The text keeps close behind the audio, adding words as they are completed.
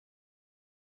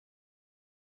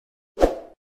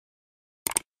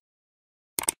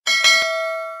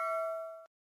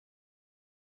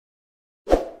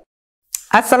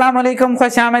अस्सलाम वालेकुम,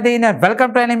 खुश आमदीन,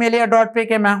 वेलकम टू एनिमेलिया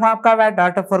𝗵𝗃𝗀 मैं हूं आपका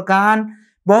डॉक्टर फुरकान।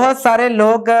 बहुत सारे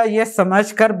लोग ये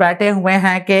समझकर बैठे हुए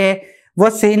हैं कि वो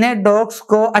सीनियर डॉग्स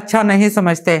को अच्छा नहीं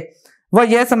समझते। वो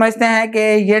ये समझते हैं कि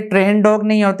ये ट्रेन डॉग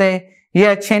नहीं होते, ये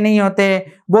अच्छे नहीं होते।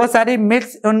 बहुत सारी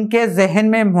मिथ्स उनके जहन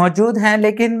में मौजूद हैं,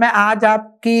 लेकिन मैं आज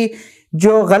आपकी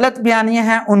जो गलत बयानियां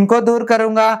हैं उनको दूर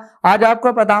करूंगा। आज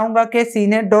आपको बताऊंगा कि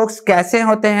सीनियर डॉग्स कैसे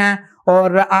होते हैं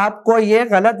और आपको ये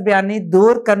गलत बयानी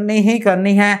दूर करनी ही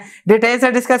करनी है। डिटेल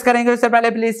से डिस्कस करेंगे। उससे पहले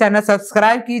प्लीज चैनल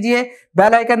सब्सक्राइब कीजिए,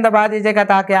 बेल आइकन दबा दीजिएगा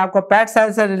ताकि आपको पेट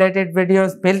हेल्थ से रिलेटेड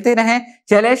वीडियोस मिलती रहें।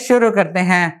 चलिए शुरू करते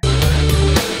हैं।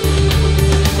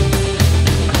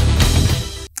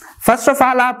 फर्स्ट ऑफ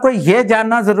ऑल आपको ये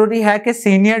जानना जरूरी है कि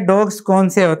सीनियर डॉग्स कौन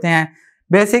से होते हैं।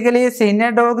 बेसिकली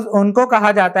सीनियर डॉग्स उनको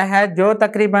कहा जाता है जो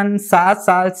तकरीबन 7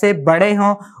 साल से बड़े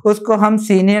हों, उसको हम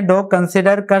सीनियर डॉग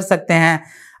कंसिडर कर सकते हैं।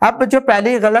 अब जो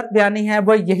पहली गलत बयानी है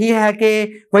वो यही है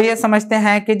कि वो ये समझते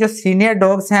हैं कि जो सीनियर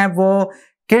डॉग्स हैं वो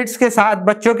किड्स के साथ,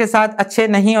 बच्चों के साथ अच्छे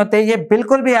नहीं होते। ये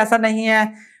बिल्कुल भी ऐसा नहीं है।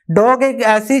 डॉग एक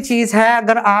ऐसी चीज है,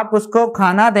 अगर आप उसको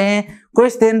खाना दें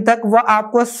कुछ दिन तक, वो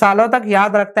आपको सालों तक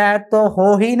याद रखता है। तो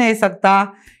हो ही नहीं सकता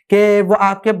कि वो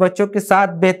आपके बच्चों के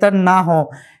साथ बेहतर ना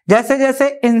हो। जैसे जैसे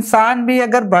इंसान भी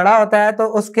अगर बड़ा होता है तो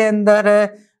उसके अंदर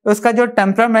उसका जो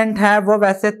टेम्परामेंट है वो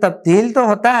वैसे तब्दील तो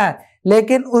होता है,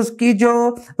 लेकिन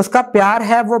उसका प्यार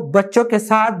है वो बच्चों के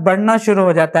साथ बढ़ना शुरू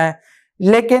हो जाता है।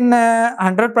 लेकिन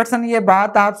 100% ये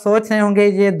बात आप सोच रहे होंगे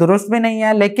ये दुरुस्त भी नहीं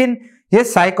है, लेकिन ये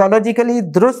साइकोलॉजिकली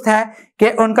दुरुस्त है कि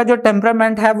उनका जो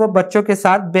टेम्परामेंट है वो बच्चों के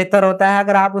साथ बेहतर होता है।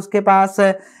 अगर आप उसके पास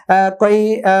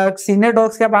कोई सीनियर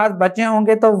डॉग्स के पास बच्चे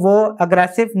होंगे तो वो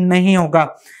अग्रेसिव नहीं होगा।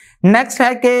 नेक्स्ट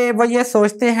है कि वो ये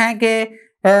सोचते हैं कि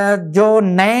जो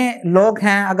नए लोग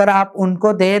हैं अगर आप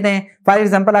उनको दे दें, फॉर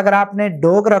एग्जांपल अगर आपने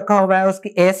डॉग रखा हुआ है,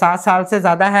 उसकी एज 7 साल से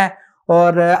ज्यादा है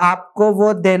और आपको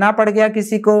वो देना पड़ गया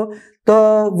किसी को, तो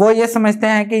वो ये समझते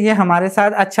हैं कि ये हमारे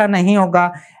साथ अच्छा नहीं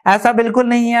होगा। ऐसा बिल्कुल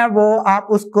नहीं है। वो आप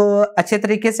उसको अच्छे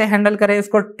तरीके से हैंडल करें,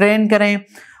 उसको ट्रेन करें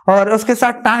और उसके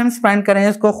साथ टाइम स्पेंड करें,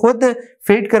 उसको खुद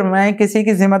फीड करवाएं, किसी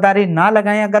की जिम्मेदारी ना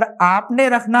लगाएं। अगर आपने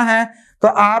रखना है तो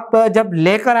आप जब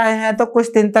लेकर आए हैं तो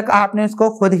कुछ दिन तक आपने उसको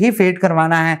खुद ही फीड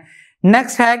करवाना है।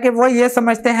 नेक्स्ट है कि वो ये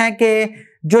समझते हैं कि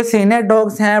जो सीनियर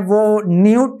डॉग्स हैं वो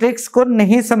न्यू ट्रिक्स को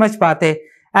नहीं समझ पाते।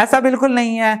 ऐसा बिल्कुल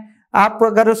नहीं है। आप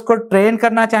अगर उसको ट्रेन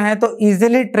करना चाहें तो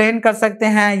इजीली ट्रेन कर सकते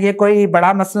हैं, ये कोई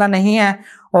बड़ा मसला नहीं है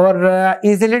और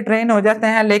इजीली ट्रेन हो जाते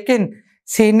हैं। लेकिन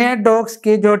सीनियर डॉग्स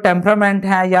की जो टेम्परामेंट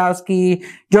है या उसकी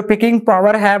जो पिकिंग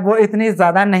पावर है वो इतनी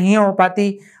ज़्यादा नहीं हो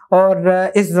पाती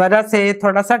और इस वजह से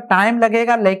थोड़ा सा टाइम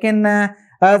लगेगा। लेकिन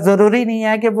ज़रूरी नहीं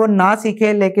है कि वो ना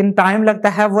सीखे, लेकिन टाइम लगता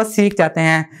है, वो सीख जाते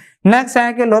हैं। नेक्स्ट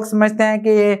है कि लोग समझते हैं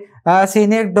कि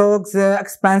सीनियर डॉग्स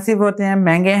एक्सपेंसिव होते हैं,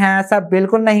 महंगे हैं। ऐसा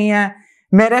बिल्कुल नहीं है।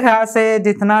 मेरे ख्याल से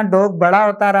जितना डॉग बड़ा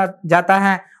होता जाता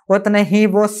है उतने ही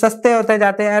वो सस्ते होते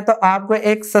जाते हैं। तो आपको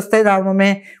एक सस्ते दामों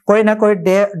में कोई ना कोई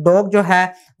डॉग जो है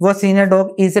वो सीनियर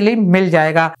डॉग इजीली मिल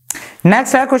जाएगा।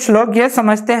 नेक्स्ट है कुछ लोग ये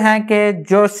समझते हैं कि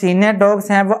जो सीनियर डॉग्स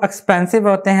हैं वो एक्सपेंसिव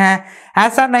होते हैं।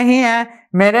 ऐसा नहीं है।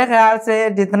 मेरे ख्याल से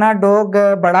जितना डॉग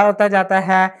बड़ा होता जाता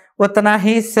है उतना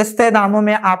ही सस्ते दामों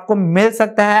में आपको मिल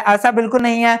सकता है। ऐसा बिल्कुल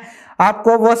नहीं है।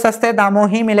 आपको वो सस्ते दामों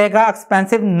ही मिलेगा,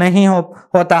 एक्सपेंसिव नहीं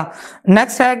होता।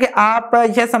 नेक्स्ट है कि आप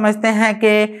ये समझते हैं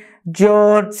कि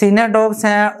जो सीनियर डॉग्स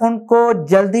हैं उनको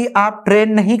जल्दी आप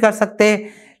ट्रेन नहीं कर सकते।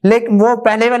 लेकिन वो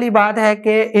पहले वाली बात है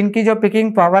कि इनकी जो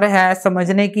पिकिंग पावर है,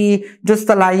 समझने की जो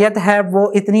सलाहियत है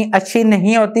वो इतनी अच्छी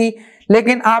नहीं होती,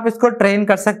 लेकिन आप इसको ट्रेन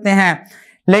कर सकते हैं।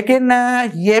 लेकिन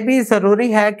ये भी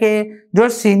ज़रूरी है कि जो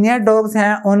सीनियर डॉग्स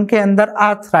हैं उनके अंदर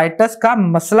आर्थराइटिस का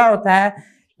मसला होता है,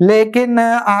 लेकिन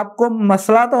आपको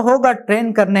मसला तो होगा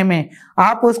ट्रेन करने में।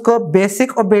 आप उसको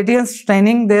बेसिक ओबीडियंस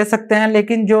ट्रेनिंग दे सकते हैं,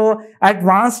 लेकिन जो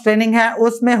एडवांस ट्रेनिंग है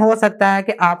उसमें हो सकता है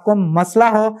कि आपको मसला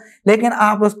हो, लेकिन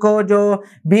आप उसको जो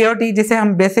BOT जिसे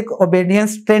हम बेसिक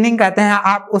ओबीडियंस ट्रेनिंग कहते हैं,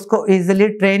 आप उसको इजीली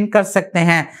ट्रेन कर सकते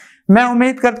हैं। मैं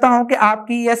उम्मीद करता हूं कि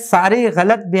आपकी ये सारी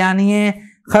गलत बयानियां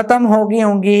खत्म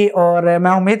होंगी और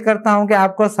मैं उम्मीद करता हूं कि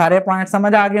आपको सारे पॉइंट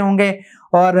समझ आ गए होंगे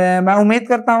और मैं उम्मीद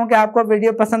करता हूं कि आपको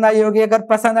वीडियो पसंद आई होगी। अगर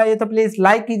पसंद आई तो प्लीज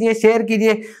लाइक कीजिए, शेयर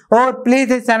कीजिए और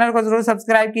प्लीज इस चैनल को जरूर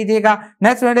सब्सक्राइब कीजिएगा।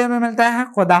 नेक्स्ट वीडियो में मिलता है।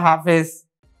 खुदा हाफिज।